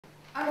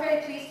I'm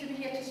very pleased to be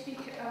here to speak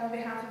on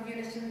behalf of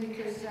UNISON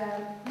because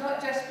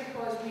not just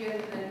because we are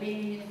the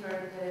main union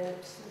for the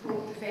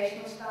support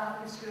professional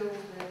staff in schools,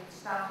 the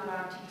staff who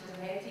are teachers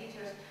and head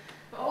teachers,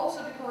 but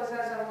also because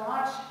as a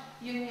large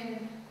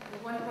union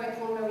with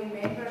 1.4 million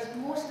members,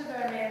 most of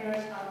our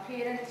members are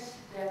parents,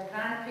 they're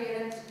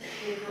grandparents,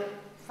 they've got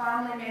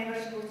family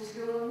members who go to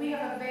school, and we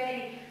have a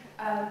very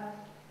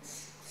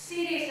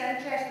serious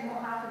interest in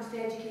what happens to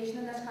education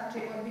in this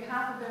country on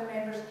behalf of our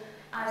members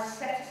as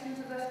citizens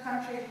of this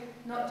country,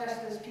 not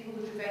just as people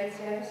who provide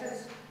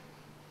services.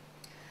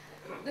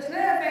 There's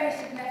now a very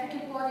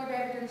significant body of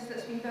evidence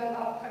that's been built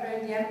up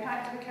around the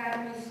impact of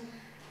academies,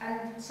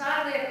 and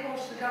sadly, of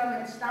course, the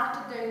government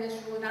started down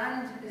this road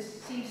and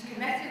seems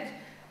committed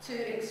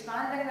to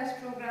expanding this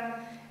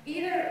programme,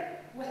 either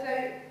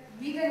without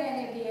reading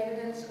any of the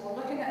evidence or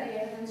looking at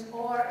the evidence,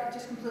 or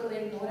just completely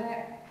ignoring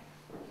it.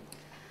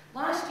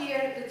 Last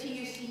year, the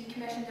TUC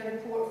commissioned a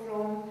report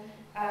from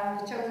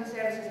the Children's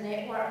Services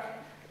Network,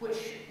 which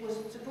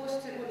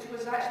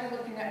was actually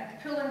looking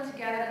at pulling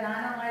together and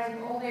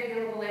analysing all the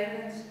available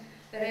evidence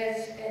there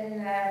is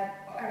in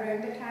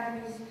around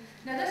academies.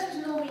 Now, this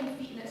was no mean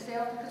feat in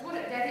itself, because what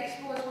it did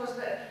expose was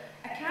that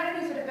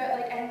academies are a bit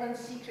like England's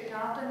secret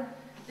garden.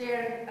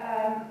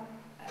 They're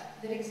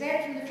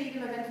exempt from the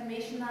Freedom of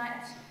Information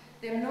Act.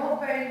 They're not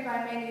bound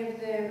by many of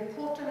the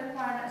reporting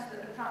requirements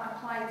that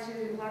apply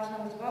to large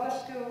numbers of other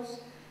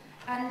schools.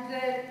 And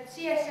the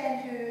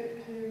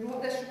CSN who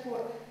wrote this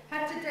report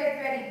had to dig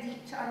very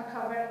deep to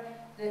uncover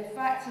the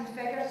facts and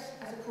figures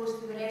as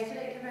opposed to the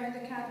rhetoric around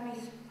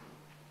academies.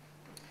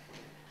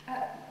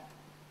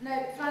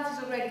 Now,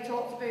 Francis already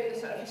talked about the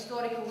sort of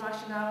historical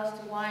rationale as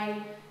to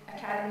why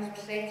academies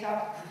were set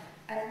up.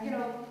 And, you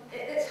know,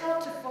 it's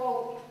hard to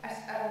fault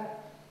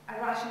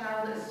a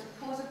rationale that's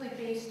supposedly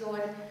based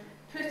on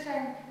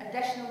putting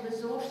additional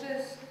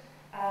resources,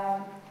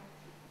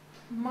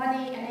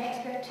 money and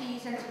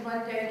expertise into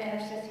rundown inner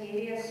city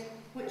areas,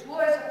 which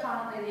was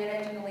apparently the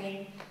original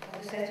aim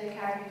of the City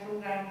Academy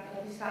programme,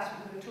 at least that's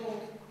what we were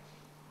told.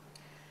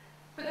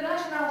 But the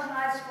rationale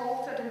has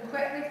faltered, and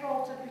quickly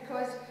faltered,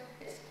 because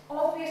it's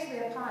obviously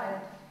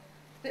apparent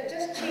that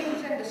just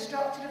changing the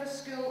structure of a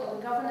school or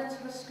the governance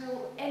of a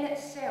school in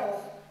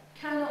itself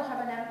cannot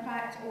have an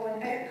impact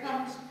on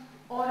outcomes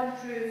or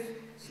improve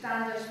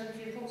standards for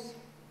pupils.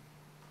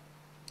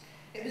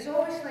 It was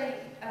obviously,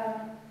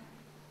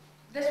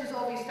 this was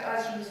obvious to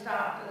us from the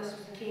start that this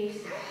was the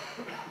case.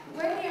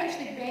 When you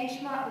actually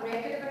benchmark the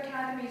record of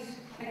academies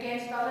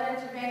against other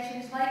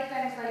interventions, like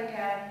things like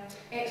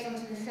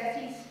excellence in the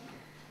cities,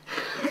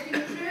 it's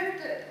been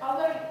proved that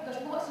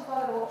there's lots of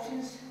other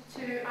options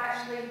to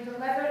actually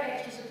deliver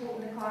extra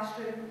support in the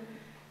classroom,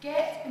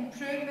 get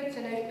improvements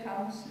in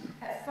outcomes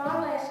at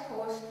far less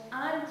cost,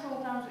 and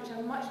programmes which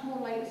are much more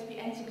likely to be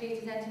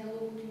integrated into the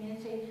local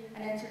community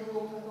and into the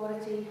local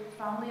authority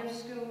family of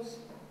schools.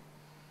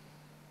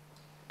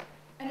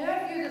 In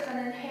our view, there's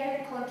an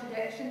inherent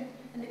contradiction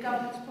in the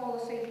government's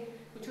policy,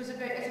 which is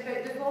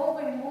about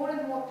devolving more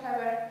and more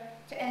power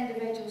to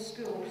individual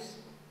schools,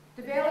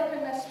 developing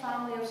this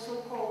family of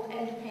so-called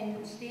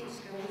independent state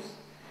schools,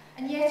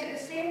 and yet at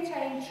the same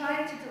time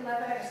trying to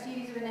deliver a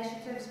series of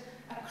initiatives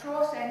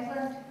across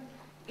England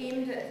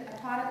aimed at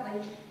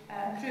apparently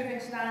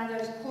improving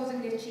standards,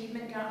 closing the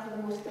achievement gap for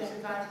the most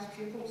disadvantaged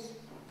pupils.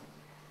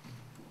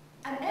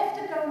 And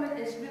if the government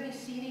is really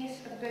serious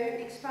about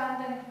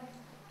expanding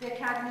the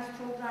Academies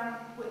programme,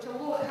 which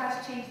although it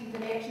has changed in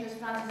direction, as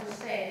Francis has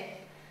said,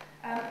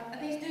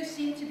 they do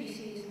seem to be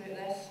serious about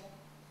this.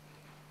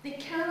 They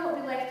cannot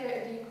be left out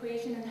of the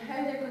equation in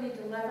how they're going to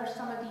deliver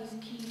some of these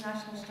key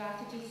national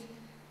strategies,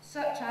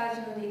 such as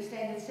the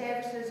extended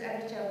services,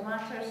 Every Child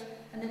Matters,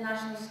 and the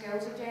National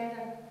Skills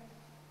Agenda.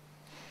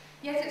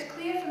 Yet it's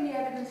clear from the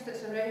evidence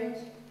that's around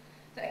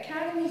that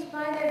academies,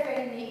 by their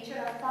very nature,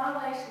 are far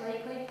less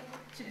likely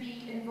to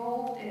be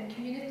involved in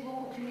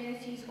local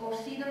communities or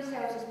see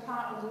themselves as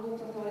part of the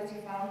local authority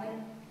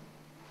family.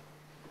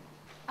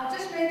 I'll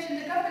just mention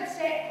the government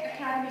set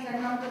academies a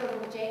number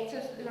of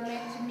objectives that they were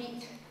meant to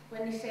meet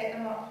when they set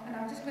them up, and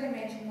I'm just going to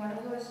mention one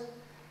of those.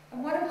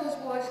 And one of those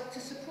was to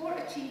support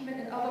achievement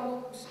in other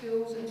local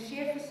schools and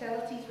share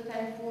facilities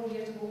within 4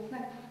 years of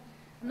opening.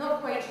 I'm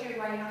not quite sure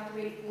why you have to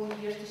wait 4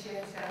 years to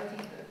share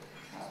facilities, but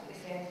that's what they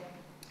said.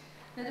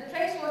 Now, the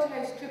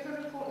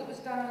PricewaterhouseCoopers report that was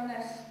done on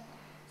this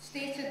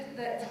stated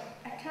that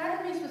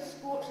academies with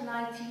sports and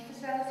IT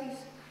facilities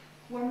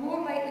were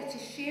more likely to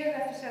share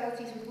their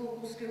facilities with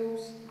local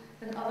schools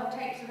than other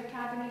types of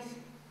academies.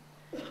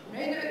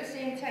 Around about the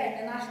same time,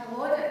 the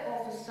National Audit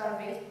Office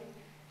survey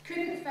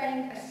couldn't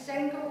find a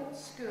single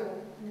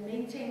school in the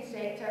maintained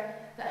sector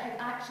that had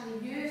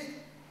actually used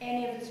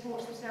any of the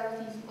sports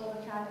facilities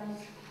of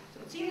academies.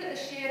 So it seems that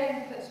the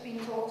sharing that's been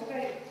talked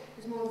about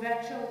is more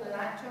virtual than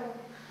actual.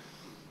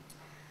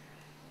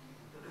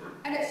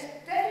 And it's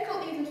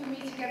difficult even for me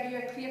to give you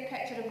a clear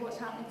picture of what's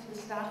happening to the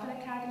staff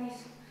in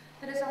academies.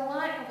 There is a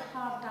lack of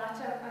hard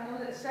data. I know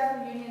that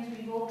several unions,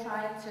 we've all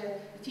tried to,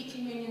 the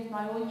teaching unions,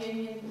 my own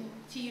union,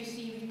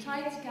 TUC, we've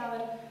tried to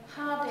gather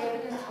hard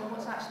evidence on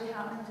what's actually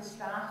happening to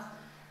staff.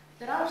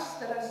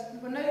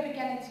 We're now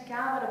beginning to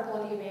gather a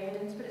body of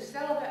evidence, but it's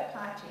still a bit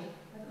patchy.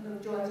 I don't know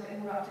if John's got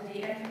more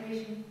up-to-date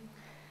information.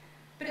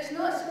 But it's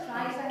not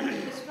surprising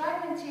because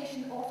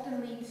fragmentation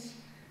often leads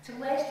to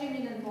less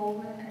union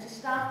involvement and to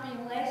staff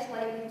being less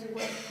likely to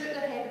want to put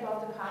their head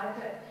above the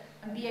parapet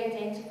and be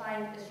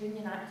identified as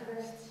union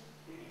activists.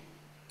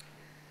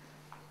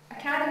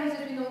 Academies,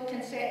 as we know,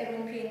 can set their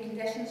own pay and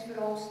conditions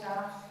for all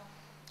staff.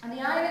 And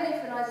the irony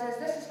for us is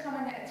this is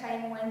coming at a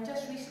time when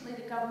just recently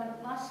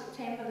last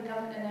September, the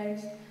government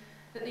announced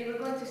that they were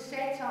going to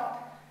set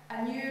up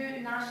a new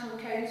national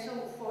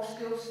council for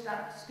school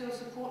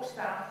support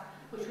staff,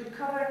 which would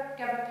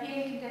give a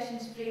pay and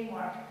conditions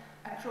framework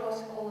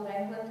across all of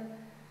England.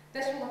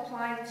 This will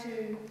apply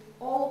to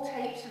all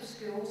types of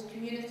schools,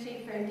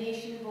 community,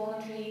 foundation,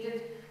 voluntary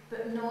aided,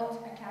 but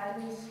not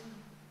academies.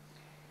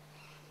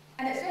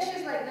 And it's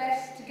issues like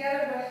this,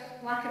 together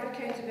with lack of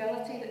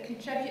accountability, that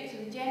contribute to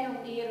the general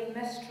air of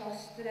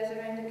mistrust that is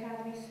around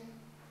academies.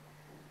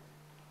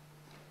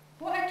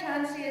 What I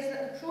can say is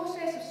that the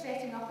process of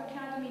setting up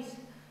academies,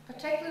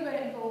 particularly when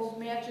it involves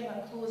merging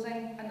or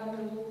closing a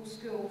number of local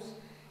schools,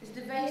 is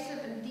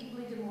divisive and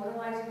deeply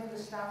demoralising for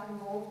the staff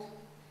involved.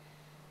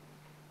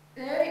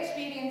 In our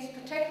experience,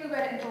 particularly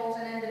where it involves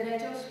an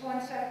individual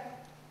sponsor,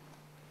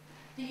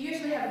 they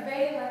usually have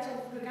very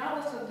little,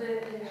 regardless of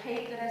the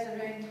hype there is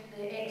around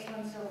the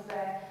excellence of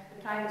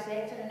the private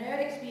sector. In our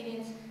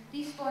experience,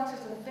 these sponsors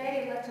have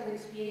very little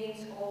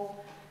experience of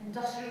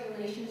industrial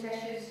relations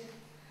issues.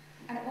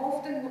 And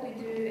often what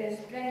we do is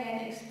bring in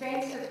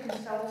expensive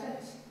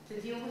consultants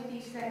to deal with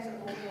these things at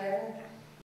local level.